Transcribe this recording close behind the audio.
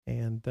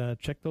and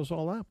check those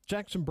all out.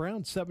 Jackson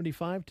Brown,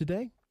 75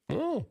 today.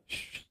 Oh.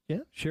 Yeah.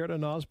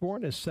 Sheridan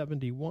Osborne is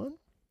 71.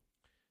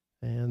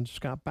 And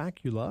Scott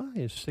Bakula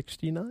is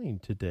 69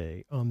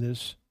 today on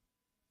this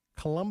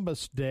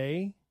Columbus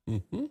Day.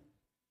 Mm-hmm.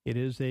 It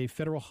is a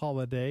federal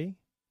holiday,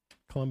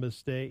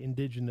 Columbus Day,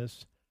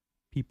 Indigenous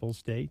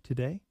Peoples Day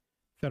today,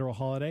 federal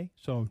holiday.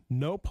 So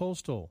no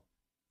postal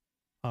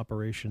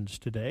operations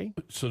today.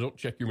 So don't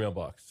check your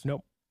mailbox.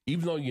 Nope.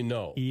 Even though you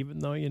know. Even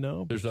though you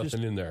know. There's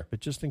nothing in there.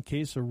 But just in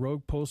case a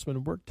rogue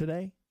postman worked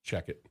today.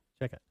 Check it.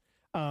 Check it.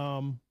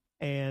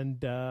 And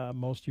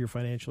most of your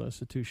financial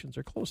institutions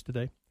are closed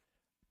today.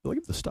 I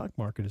believe the stock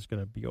market is going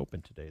to be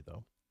open today,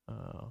 though.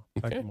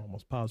 In fact, I'm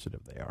almost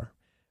positive they are.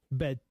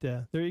 But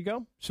there you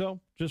go. So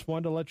just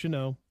wanted to let you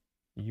know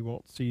you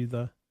won't see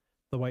the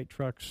white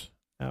trucks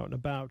out and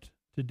about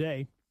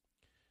today.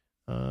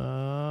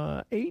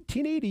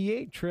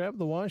 1888, Trev,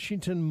 the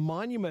Washington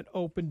Monument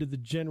opened to the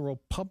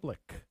general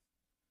public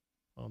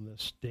on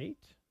this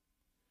date.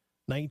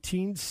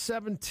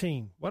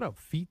 1917. What a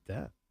feat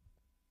that.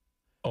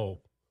 Oh,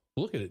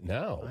 look at it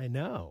now. I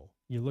know.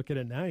 You look at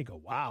it now, you go,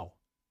 wow.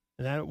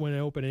 And that when it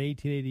opened in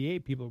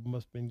 1888, people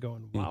must have been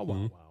going, wow, wow,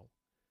 wow.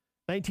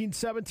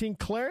 1917,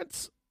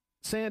 Clarence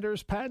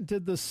Sanders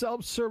patented the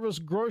self-service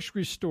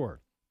grocery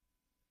store.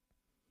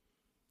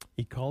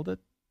 He called it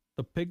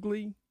the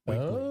Piggly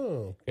Wiggly.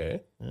 Oh,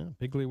 okay. Yeah,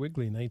 Piggly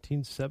Wiggly,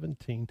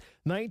 1917.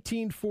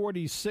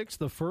 1946,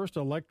 the first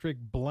electric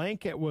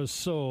blanket was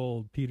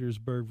sold,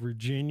 Petersburg,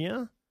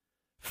 Virginia.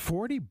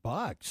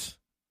 $40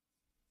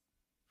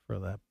 for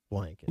that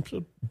blanket. It's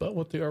about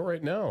what they are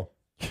right now.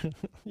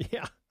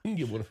 Yeah. You can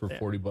get one for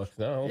 $40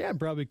 now. Yeah,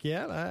 probably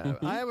can.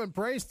 I haven't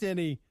priced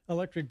any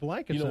electric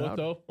blankets. You know what,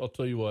 though? I'll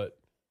tell you what.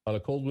 On a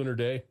cold winter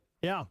day,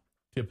 yeah,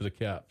 tip of the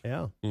cap.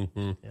 Yeah.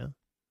 Mm-hmm. Yeah.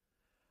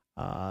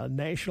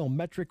 National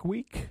Metric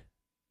Week.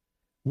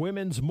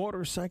 Women's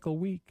Motorcycle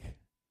Week.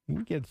 You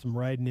can get some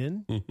riding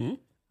in. Mm-hmm.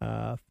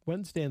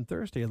 Wednesday and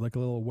Thursday look a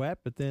little wet,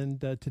 but then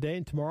today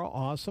and tomorrow,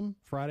 awesome.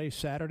 Friday,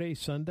 Saturday,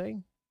 Sunday,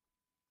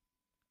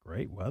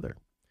 great weather.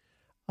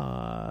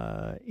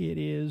 It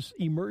is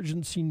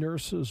Emergency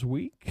Nurses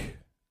Week,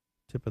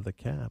 tip of the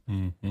cap.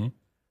 Mm-hmm.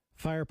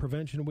 Fire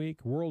Prevention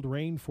Week, World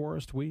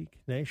Rainforest Week,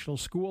 National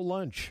School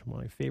Lunch,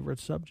 my favorite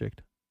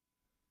subject.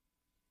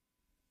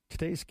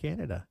 Today's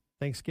Canada,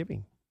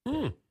 Thanksgiving.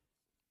 Mm.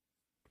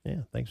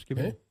 Yeah,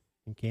 Thanksgiving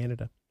in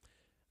Canada.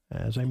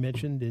 As I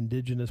mentioned,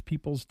 Indigenous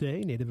Peoples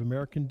Day, Native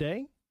American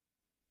Day.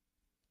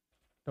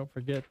 Don't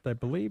forget, I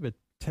believe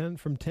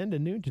from 10 to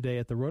noon today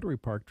at the Rotary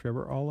Park,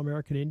 Trevor,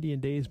 All-American Indian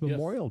Days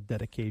Memorial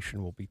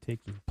dedication will be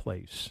taking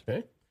place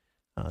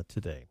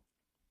today.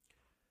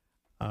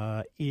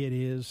 It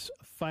is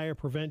Fire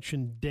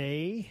Prevention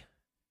Day,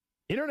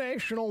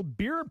 International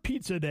Beer and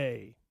Pizza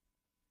Day.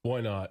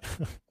 Why not?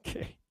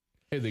 Okay.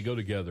 Hey, they go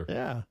together.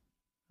 Yeah.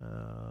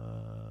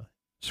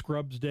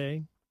 Scrubs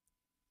Day,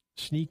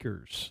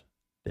 Sneakers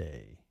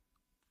Day.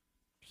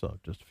 So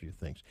just a few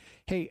things.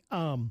 Hey,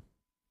 no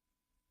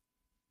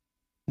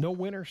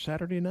winner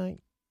Saturday night.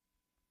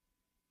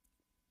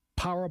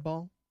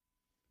 Powerball.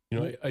 You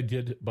know, I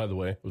did, by the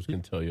way, I was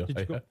going to tell you.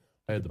 I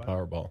had the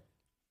Powerball.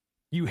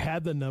 You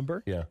had the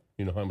number? Yeah.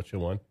 You know how much I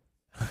won?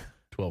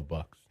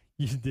 $12.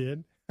 You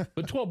did?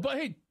 But $12,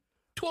 hey,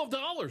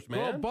 $12,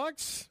 man.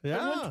 $12? Yeah.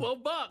 I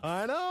won $12.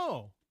 I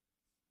know.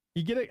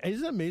 You get it.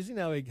 Isn't it amazing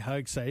how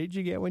excited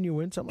you get when you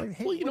win something like,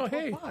 hey, well, you know,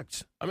 hey,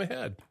 $12. I'm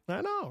ahead.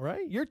 I know,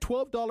 right? You're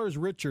 $12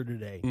 richer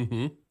today.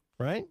 Mm-hmm.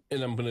 Right?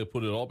 And I'm going to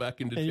put it all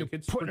back into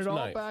tickets for tonight. Putting it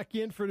all back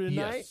in for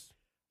tonight? Yes.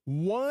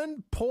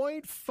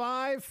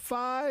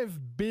 $1.55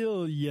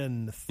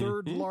 billion,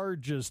 third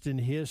largest in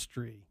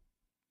history.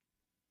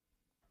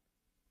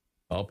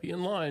 I'll be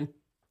in line.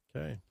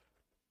 Okay.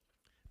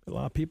 A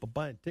lot of people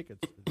buying tickets.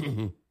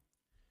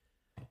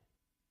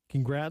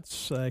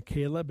 Congrats,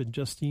 Caleb and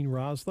Justine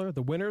Rosler,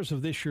 the winners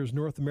of this year's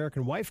North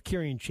American Wife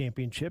Carrying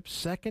Championship,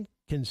 second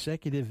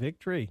consecutive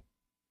victory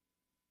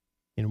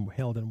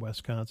held in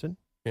Wisconsin.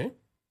 Okay.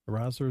 The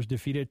Roslers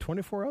defeated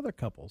 24 other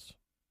couples.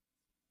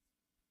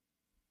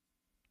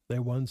 They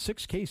won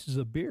 6 cases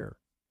of beer.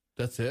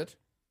 That's it?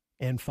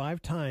 And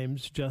 5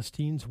 times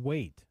Justine's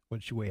weight.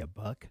 Would she weigh a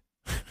buck?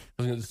 I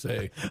was going to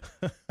say,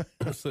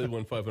 they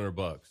won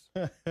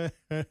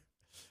 $500.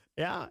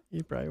 Yeah,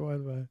 you probably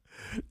won.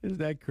 Isn't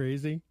that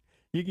crazy?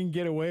 You can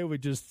get away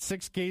with just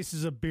 6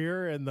 cases of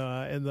beer and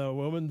the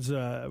woman's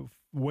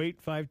weight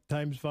 5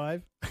 times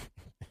 5.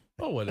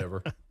 Oh,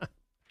 whatever.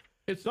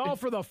 It's all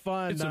for the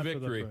fun. It's not a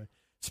victory. For the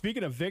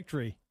Speaking of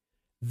victory,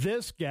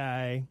 this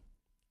guy,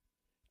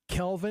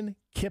 Kelvin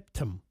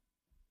Kiptum,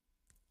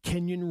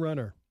 Kenyan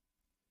runner,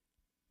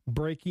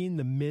 breaking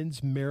the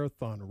men's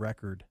marathon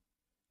record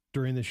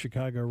during the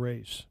Chicago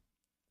race.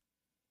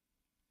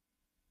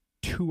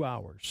 2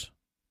 hours,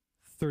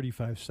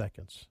 35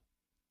 seconds.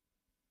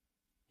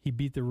 He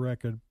beat the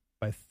record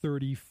by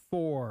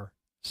 34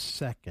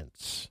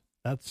 seconds.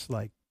 That's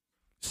like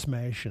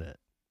smashing it.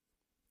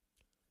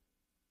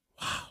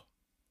 Wow.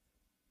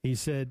 He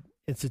said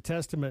it's a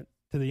testament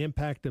to the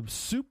impact of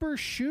super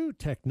shoe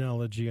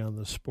technology on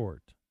the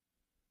sport.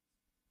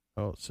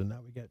 Oh, so now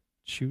we got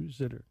shoes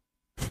that are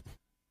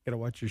got to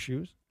watch your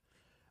shoes.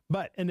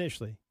 But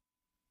initially,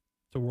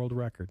 it's a world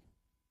record.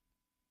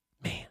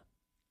 Man,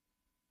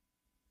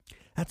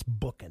 that's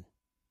booking.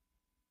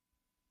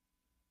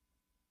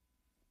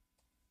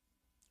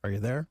 Are you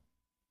there?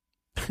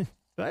 Did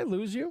I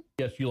lose you?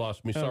 Yes, you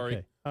lost me. Sorry.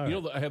 Okay. All you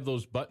right. know, I have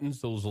those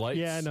buttons, those lights.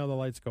 Yeah, I know the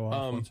lights go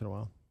off once in a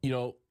while. You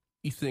know,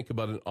 you think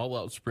about an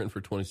all-out sprint for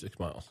 26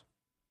 miles.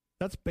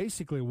 That's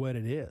basically what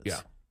it is. Yeah.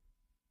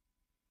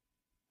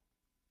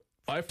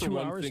 I, for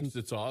one, think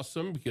it's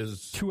awesome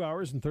because 2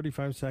 hours and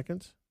 35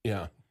 seconds.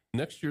 Yeah.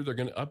 Next year,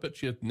 I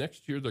bet you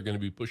next year they're going to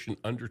be pushing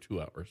under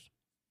 2 hours,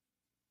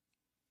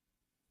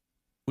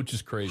 which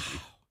is crazy.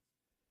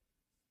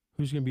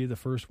 Who's going to be the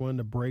first one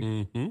to break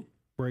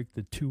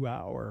the 2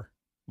 hour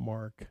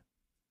mark?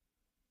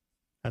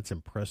 That's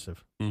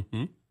impressive.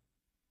 Mm-hmm.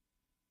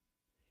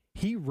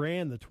 He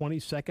ran the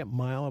 22nd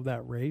mile of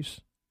that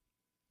race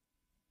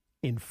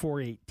in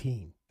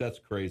 4:18. That's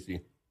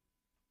crazy.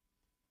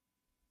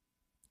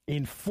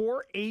 In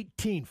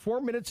 4:18,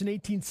 4 minutes and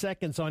 18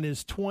 seconds on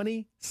his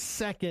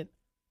 22nd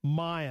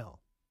mile.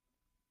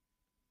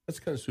 That's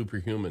kind of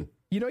superhuman.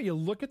 You know, you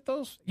look at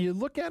those, you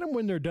look at them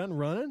when they're done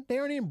running, they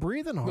aren't even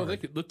breathing hard. No, they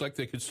could look like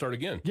they could start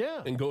again.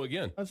 Yeah. And go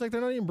again. It's like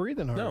they're not even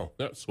breathing hard. No,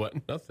 they're not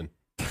sweating, nothing.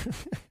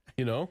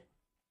 You know,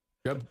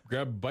 grab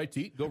a bite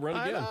to eat, go run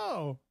again. I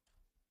know.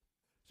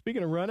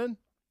 Speaking of running,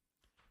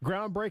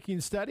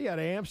 groundbreaking study out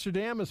of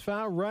Amsterdam has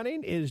found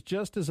running is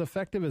just as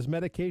effective as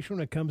medication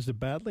when it comes to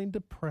battling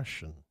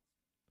depression.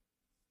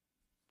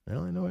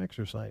 Well, I know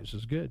exercise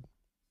is good.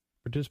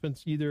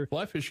 Participants either...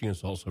 Fly fishing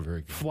is also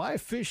very good. Fly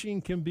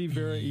fishing can be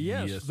very...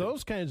 Yes,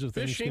 those kinds of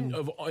things. Fishing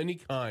of any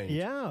kind.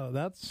 Yeah,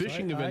 that's...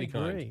 Fishing of any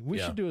kind. We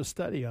should do a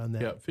study on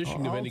that. Yeah,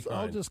 fishing of any kind.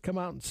 I'll just come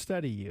out and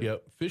study you.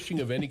 Yep, fishing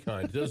of any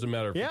kind. It doesn't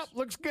matter. Yep,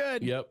 looks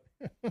good. Yep,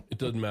 it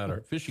doesn't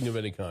matter. Fishing of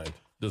any kind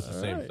does the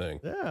same thing.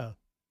 Yeah.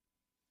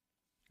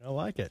 I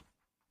like it.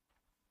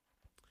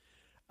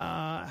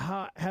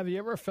 Have you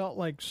ever felt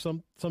like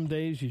some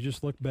days you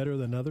just look better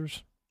than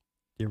others?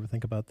 Do you ever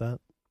think about that?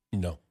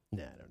 No.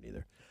 Nah, I don't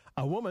either.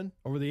 A woman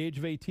over the age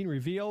of 18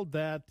 revealed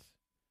that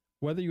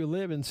whether you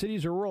live in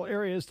cities or rural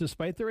areas,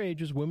 despite their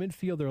ages, women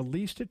feel they're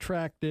least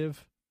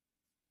attractive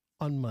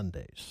on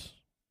Mondays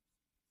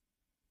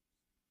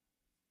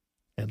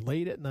and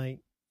late at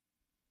night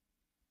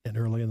and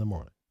early in the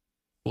morning.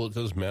 Well, it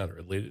doesn't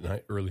matter. Late at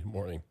night, early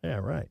morning. Yeah,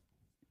 right.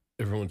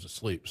 Everyone's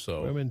asleep,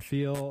 so... Women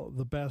feel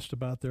the best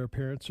about their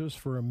appearances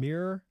for a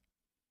mere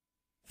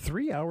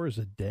 3 hours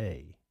a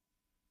day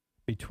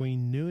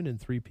between noon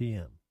and 3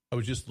 p.m. I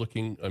was just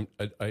looking.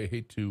 I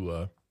hate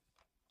to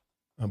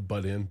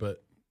butt in,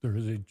 but there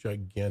is a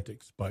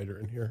gigantic spider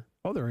in here.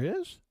 Oh, there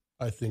is?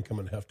 I think I'm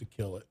going to have to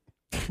kill it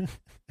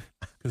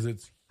because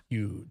it's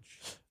huge.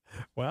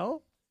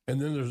 Well?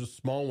 And then there's a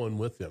small one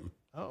with him.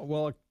 Oh,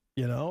 well,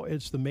 you know,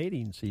 it's the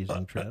mating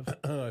season, Trev.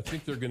 I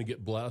think they're going to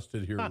get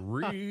blasted here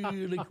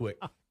really quick.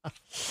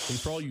 And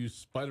for all you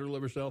spider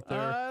livers out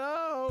there,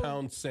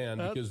 pound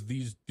sand because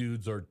these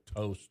dudes are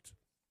toast.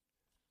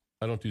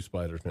 I don't do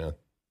spiders, man.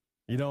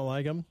 You don't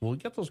like them? Well, we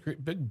got those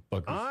great big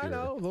buggers I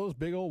know, those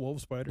big old wolf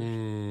spiders.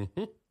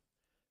 Mm-hmm.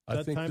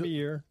 That time of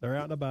year, they're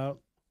out and about.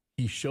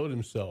 He showed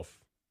himself.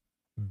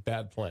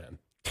 Bad plan.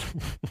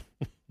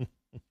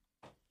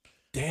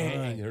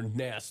 Dang, they're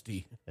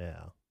nasty.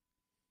 Yeah.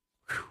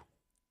 Whew.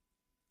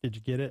 Did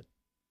you get it?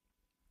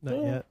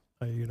 Not yet?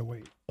 Are you going to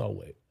wait? I'll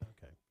wait.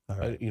 Okay. All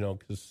right.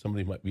 Because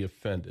somebody might be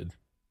offended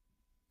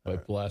if I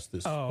blast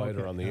this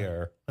spider on the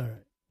air. All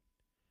right.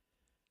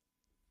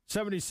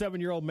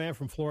 77-year-old man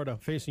from Florida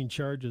facing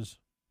charges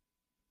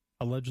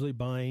allegedly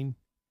buying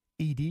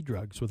ED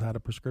drugs without a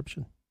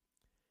prescription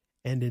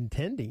and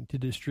intending to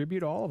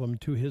distribute all of them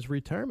to his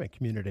retirement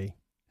community.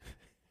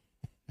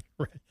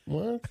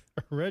 What?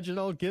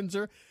 Reginald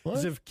Kinzer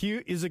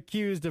is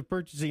accused of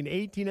purchasing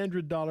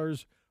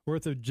 $1,800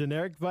 worth of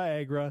generic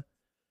Viagra,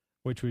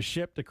 which was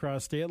shipped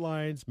across state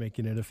lines,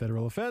 making it a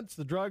federal offense.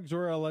 The drugs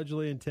were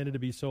allegedly intended to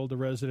be sold to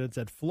residents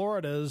at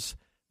Florida's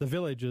The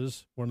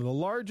Villages, one of the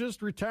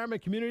largest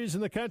retirement communities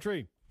in the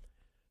country.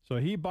 So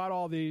he bought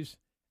all these,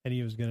 and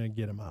he was going to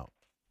get them out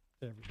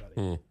to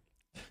everybody.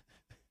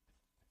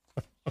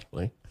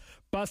 Really?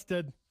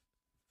 Busted.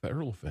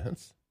 Federal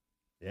offense?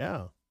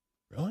 Yeah.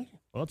 Really?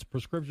 Well, it's a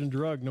prescription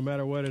drug, no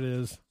matter what it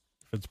is.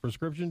 If it's a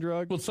prescription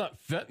drug. Well, it's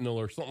not fentanyl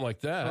or something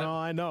like that. Well,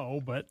 I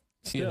know, but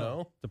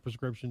still, it's a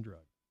prescription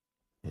drug.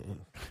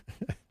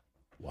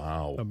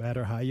 Wow. No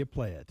matter how you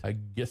play it. I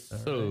guess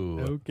so.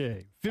 Right.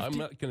 Okay. I'm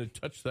not going to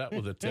touch that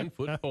with a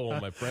 10-foot pole,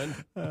 my friend.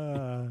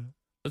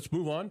 Let's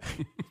move on.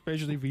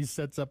 Especially if he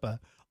sets up a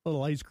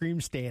little ice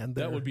cream stand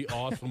there. That would be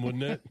awesome,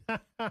 wouldn't it?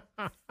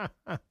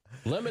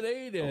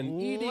 Lemonade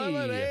and ED.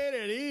 Lemonade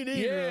and ED.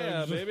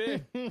 Yeah,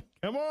 baby.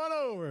 Come on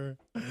over.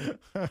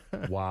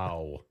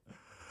 Wow.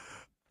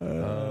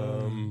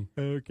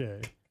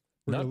 Okay.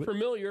 Not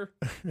familiar.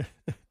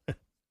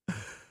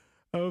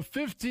 A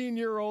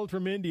 15-year-old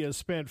from India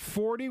spent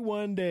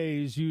 41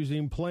 days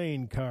using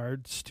playing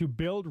cards to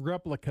build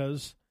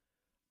replicas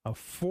of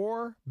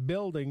 4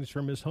 buildings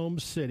from his home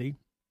city,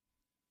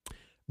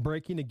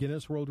 breaking a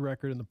Guinness World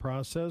Record in the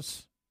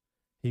process.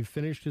 He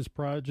finished his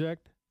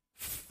project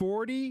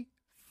 40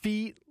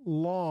 feet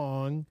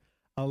long,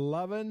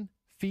 11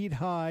 feet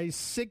high,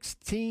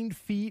 16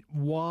 feet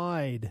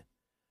wide,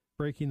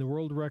 breaking the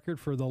world record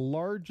for the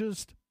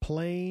largest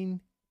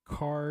playing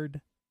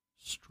card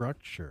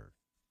structure.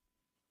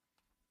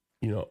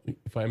 You know,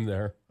 if I'm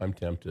there, I'm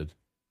tempted.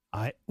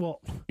 I'd be who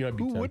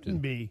tempted.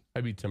 Wouldn't be?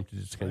 I'd be tempted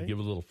to just kind of give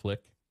a little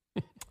flick.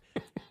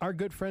 Our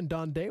good friend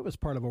Don Day was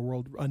part of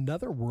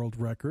another world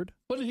record.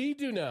 What did he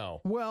do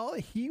now? Well,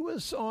 he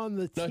was on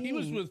the team. No, he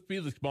was with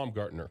Felix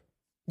Baumgartner.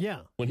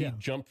 Yeah. When he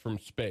jumped from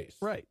space.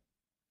 Right.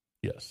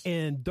 Yes.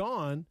 And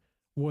Don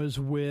was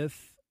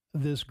with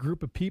this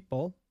group of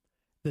people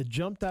that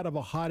jumped out of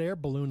a hot air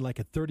balloon like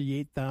at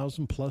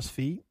 38,000 plus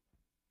feet.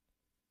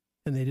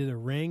 And they did a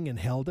ring and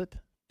held it.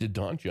 Did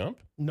Don jump?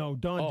 No,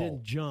 Don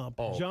didn't jump.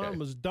 Oh,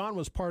 okay. Don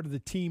was part of the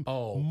team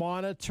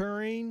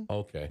monitoring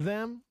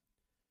them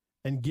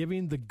and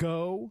giving the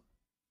go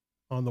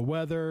on the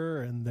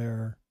weather and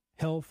their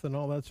health and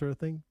all that sort of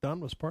thing.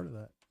 Don was part of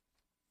that.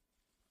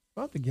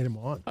 I'll have to get him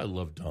on. I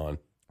love Don.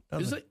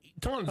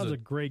 Don's a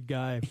great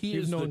guy.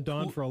 He's known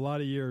Don for a lot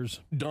of years.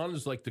 Don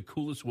is like the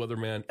coolest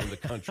weatherman in the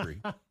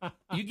country.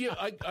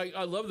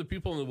 I love the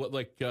people in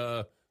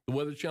the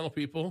Weather Channel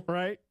people.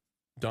 Right.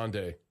 Don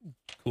Day.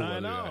 Cool I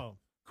weather know. Guy.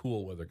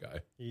 Cool weather guy.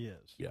 He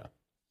is. Yeah.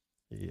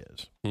 He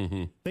is.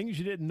 Mm-hmm. Things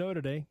you didn't know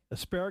today.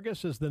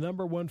 Asparagus is the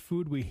number one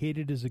food we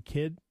hated as a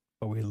kid,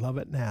 but we love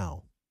it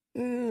now.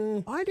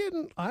 I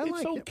didn't. I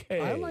liked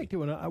it. I liked it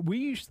when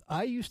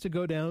I used to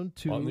go down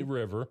to on the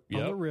river.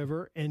 On the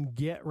river and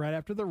get right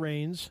after the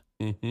rains,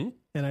 and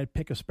I'd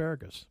pick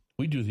asparagus.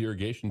 We do the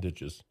irrigation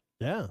ditches.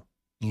 Yeah,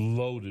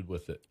 loaded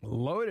with it.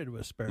 Loaded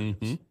with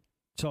asparagus.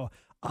 So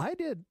I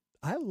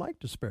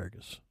liked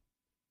asparagus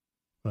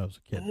when I was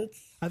a kid.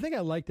 I think I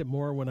liked it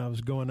more when I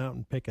was going out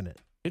and picking it.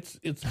 It's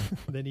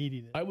than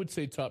eating it. I would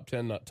say top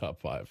 10, not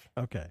top 5.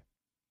 Okay.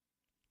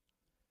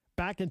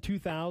 Back in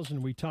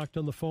 2000, we talked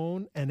on the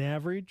phone on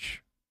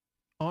average,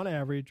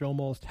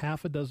 almost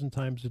half a dozen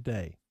times a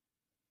day.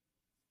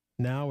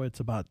 Now it's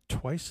about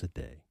twice a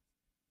day.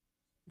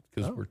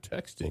 Because we're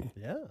texting.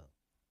 Yeah.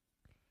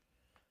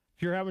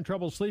 If you're having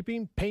trouble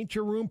sleeping, paint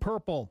your room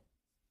purple.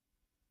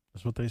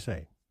 That's what they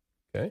say.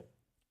 Okay.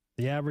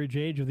 The average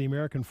age of the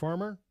American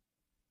farmer,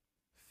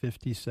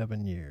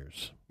 57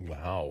 years.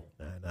 Wow.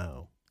 I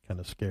know. Kind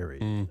of scary.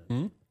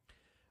 Mm-hmm.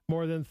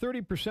 More than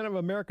 30% of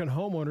American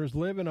homeowners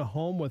live in a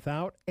home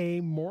without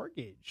a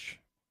mortgage.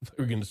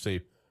 We're going to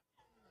say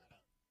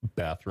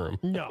bathroom.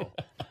 No.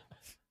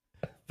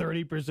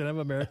 30% of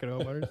American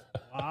homeowners.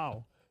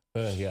 Wow.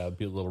 Yeah, it'd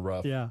be a little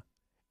rough. Yeah.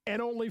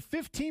 And only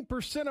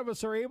 15% of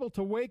us are able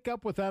to wake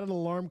up without an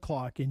alarm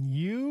clock. And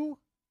you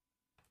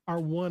are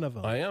one of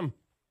them. I am.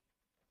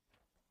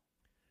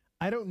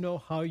 I don't know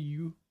how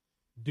you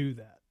do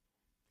that.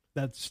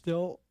 That's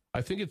still.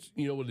 I think it's,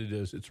 you know what it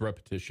is? It's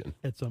repetition.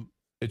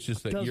 It's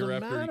just that year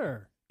after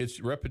matter. It's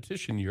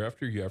repetition year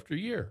after year after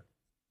year.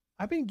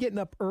 I've been getting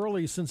up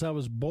early since I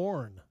was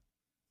born.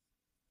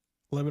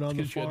 Living on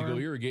the farm. You had to go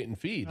irrigate and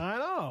feed. I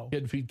know. You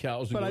had to feed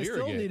cows and go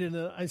irrigate.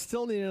 But I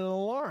still need an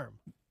alarm.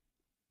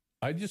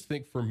 I just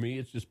think for me,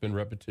 it's just been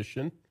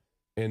repetition.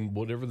 And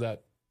whatever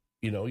that,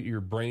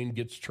 your brain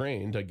gets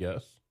trained, I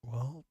guess.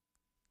 Well,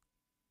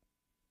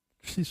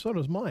 see, so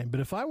does mine.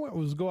 But if I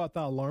was to go out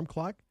that alarm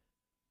clock,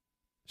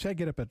 say I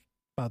get up at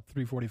about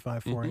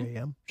 3:45, 4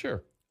 a.m.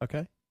 Sure.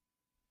 Okay.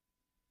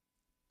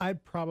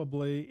 I'd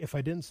probably, if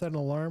I didn't set an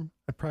alarm,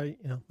 I'd probably,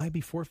 might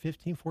be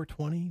 4:15,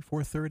 4:20,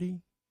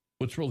 4:30.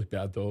 What's really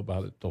bad, though,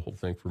 about it, the whole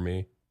thing for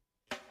me,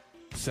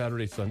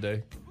 Saturday,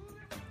 Sunday,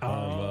 I'm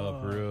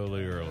up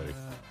really early.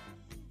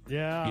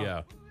 Yeah.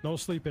 Yeah. No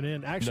sleeping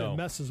in. Actually, it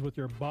messes with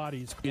your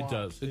body's clock. It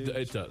does.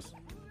 It does.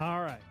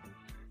 All right.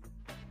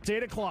 It's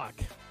 8 o'clock.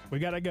 We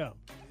got to go.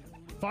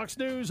 Fox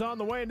News on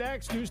the way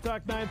next. News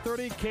Talk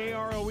 930,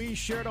 KROE,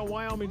 shared on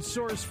Wyoming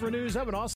Source for News. Have an awesome